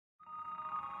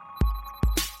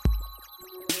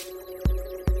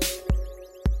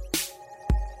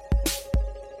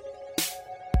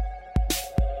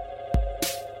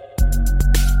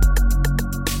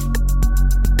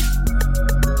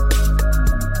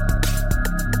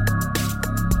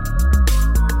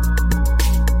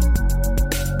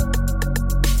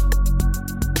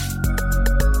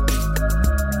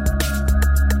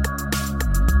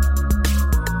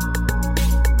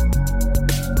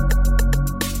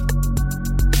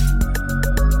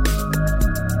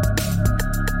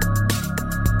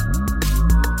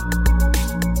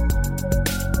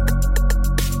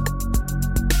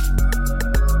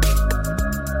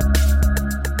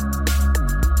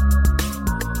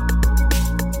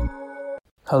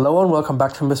Hello and welcome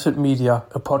back to Misfit Media,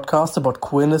 a podcast about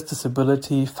queerness,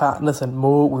 disability, fatness and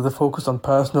more with a focus on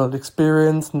personal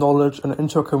experience, knowledge and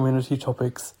inter-community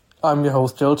topics. I'm your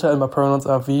host Jilta and my pronouns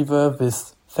are Viva,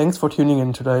 Vis. Thanks for tuning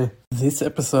in today. This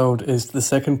episode is the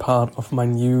second part of my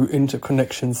new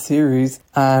interconnections series,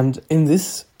 and in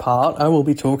this part I will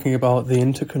be talking about the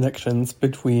interconnections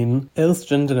between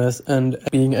cisgenderness and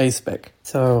being aspec.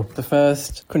 So the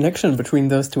first connection between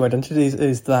those two identities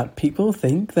is that people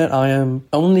think that I am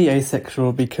only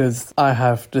asexual because I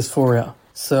have dysphoria.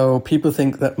 So people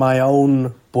think that my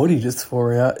own body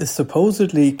dysphoria is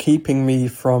supposedly keeping me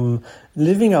from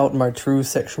living out my true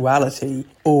sexuality,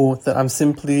 or that I'm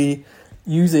simply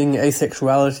using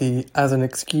asexuality as an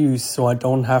excuse so I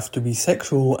don't have to be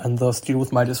sexual and thus deal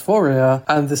with my dysphoria.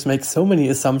 And this makes so many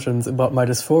assumptions about my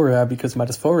dysphoria because my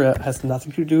dysphoria has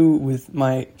nothing to do with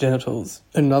my genitals.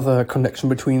 Another connection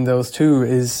between those two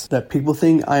is that people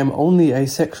think I am only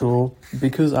asexual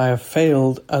because I have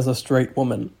failed as a straight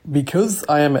woman. Because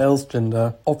I am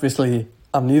cisgender, obviously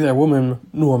I'm neither a woman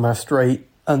nor am I straight.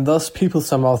 And thus people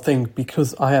somehow think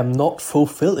because I am not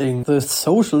fulfilling the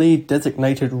socially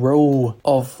designated role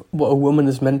of what a woman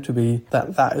is meant to be,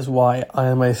 that is why I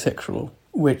am asexual,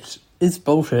 which is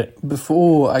bullshit.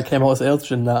 Before I came out as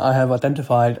cisgender, I have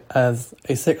identified as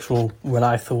asexual when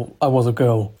I thought I was a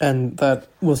girl. And that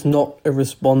was not a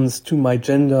response to my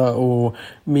gender or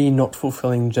me not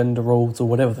fulfilling gender roles or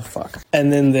whatever the fuck.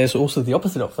 And then there's also the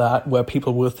opposite of that, where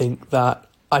people will think that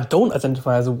I don't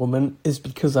identify as a woman is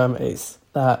because I'm ace.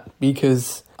 That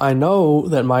because I know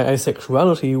that my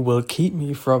asexuality will keep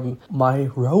me from my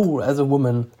role as a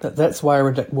woman, that's why I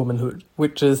reject womanhood,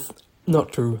 which is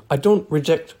not true. I don't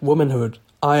reject womanhood.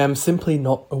 I am simply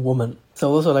not a woman.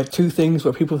 So those are like two things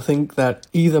where people think that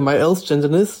either my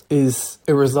cisgenderness is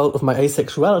a result of my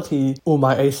asexuality or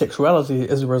my asexuality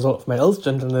is a result of my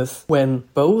cisgenderness, when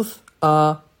both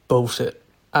are bullshit.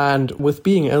 And with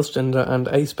being cisgender and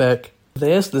aspec,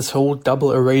 there's this whole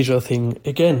double erasure thing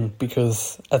again,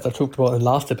 because as I talked about in the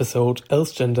last episode,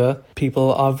 cisgender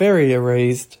people are very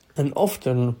erased and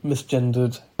often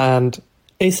misgendered, and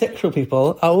asexual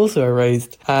people are also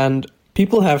erased, and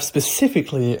people have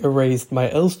specifically erased my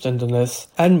cisgenderness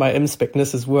and my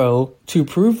aspecness as well to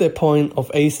prove their point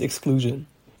of ace exclusion.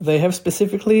 They have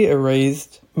specifically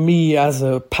erased me as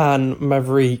a pan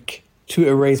maverick to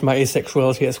erase my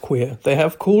asexuality as queer. They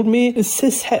have called me a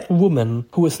cishet woman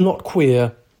who is not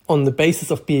queer on the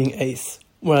basis of being ace,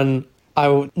 when I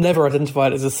would never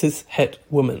identified as a cishet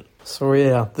woman. So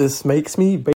yeah, this makes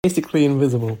me basically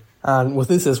invisible. And with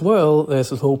this as well, there's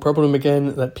this whole problem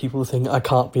again that people think I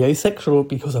can't be asexual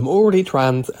because I'm already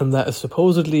trans and that is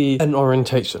supposedly an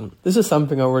orientation. This is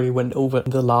something I already went over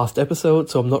in the last episode,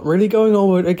 so I'm not really going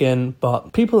over it again,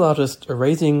 but people are just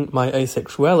erasing my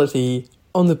asexuality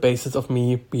on the basis of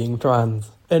me being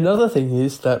trans. Another thing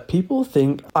is that people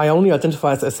think I only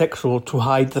identify as asexual to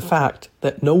hide the fact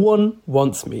that no one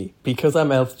wants me because I'm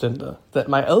cisgender. That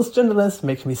my cisgenderness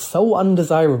makes me so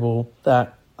undesirable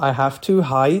that I have to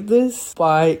hide this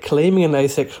by claiming an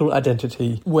asexual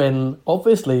identity, when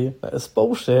obviously that is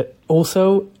bullshit.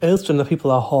 Also, cisgender people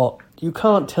are hot. You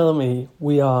can't tell me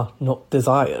we are not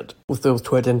desired. With those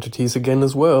two identities again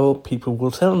as well, people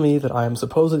will tell me that I am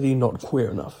supposedly not queer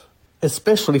enough.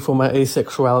 Especially for my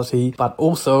asexuality, but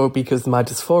also because my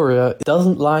dysphoria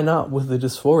doesn't line up with the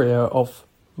dysphoria of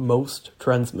most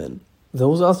trans men.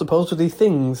 Those are supposedly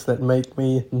things that make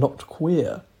me not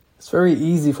queer. It's very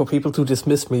easy for people to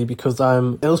dismiss me because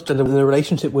I'm cisgender in a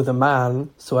relationship with a man,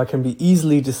 so I can be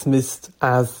easily dismissed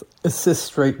as a cis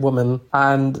straight woman,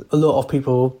 and a lot of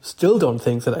people still don't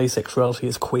think that asexuality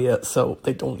is queer, so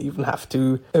they don't even have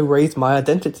to erase my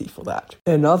identity for that.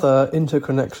 Another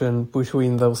interconnection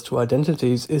between those two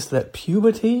identities is that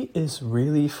puberty is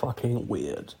really fucking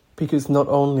weird. Because not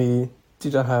only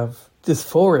did I have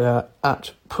dysphoria at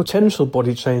potential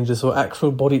body changes or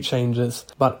actual body changes,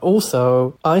 but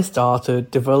also I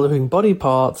started developing body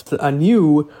parts that I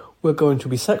knew were going to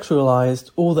be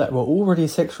sexualized or that were already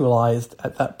sexualized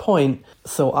at that point.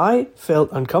 So I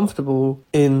felt uncomfortable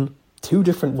in two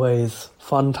different ways.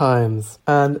 Fun times.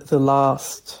 And the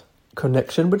last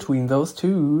connection between those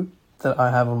two that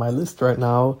I have on my list right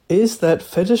now is that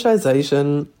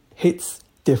fetishization hits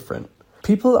different.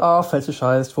 People are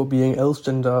fetishized for being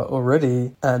cisgender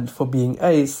already and for being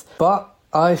ace, but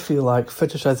I feel like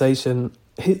fetishization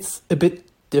hits a bit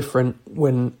different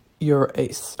when you're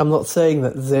ace. I'm not saying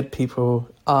that Z people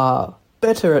are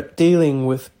better at dealing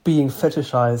with being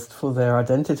fetishized for their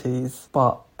identities,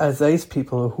 but as ace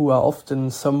people who are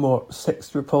often somewhat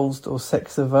sex repulsed or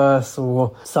sex averse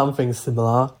or something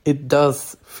similar, it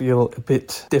does feel a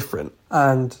bit different.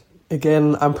 And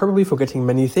Again, I'm probably forgetting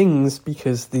many things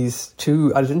because these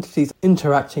two identities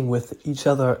interacting with each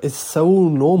other is so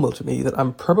normal to me that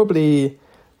I'm probably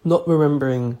not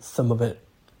remembering some of it.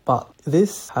 But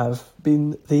this have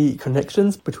been the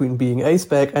connections between being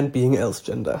aspec and being else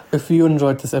gender. If you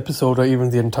enjoyed this episode or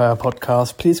even the entire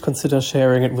podcast, please consider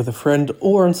sharing it with a friend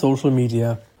or on social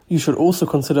media. You should also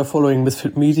consider following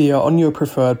Misfit Media on your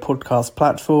preferred podcast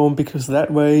platform, because that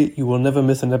way you will never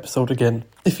miss an episode again.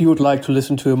 If you would like to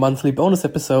listen to a monthly bonus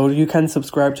episode, you can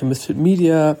subscribe to Misfit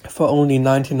Media for only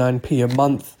 99p a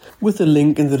month, with a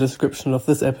link in the description of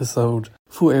this episode.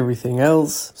 For everything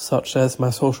else, such as my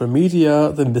social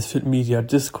media, the Misfit Media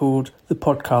Discord, the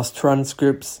podcast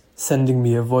transcripts, sending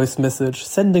me a voice message,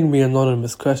 sending me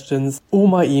anonymous questions, or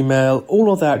my email,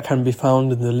 all of that can be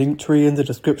found in the link tree in the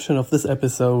description of this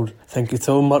episode. Thank you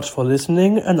so much for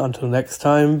listening, and until next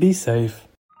time, be safe.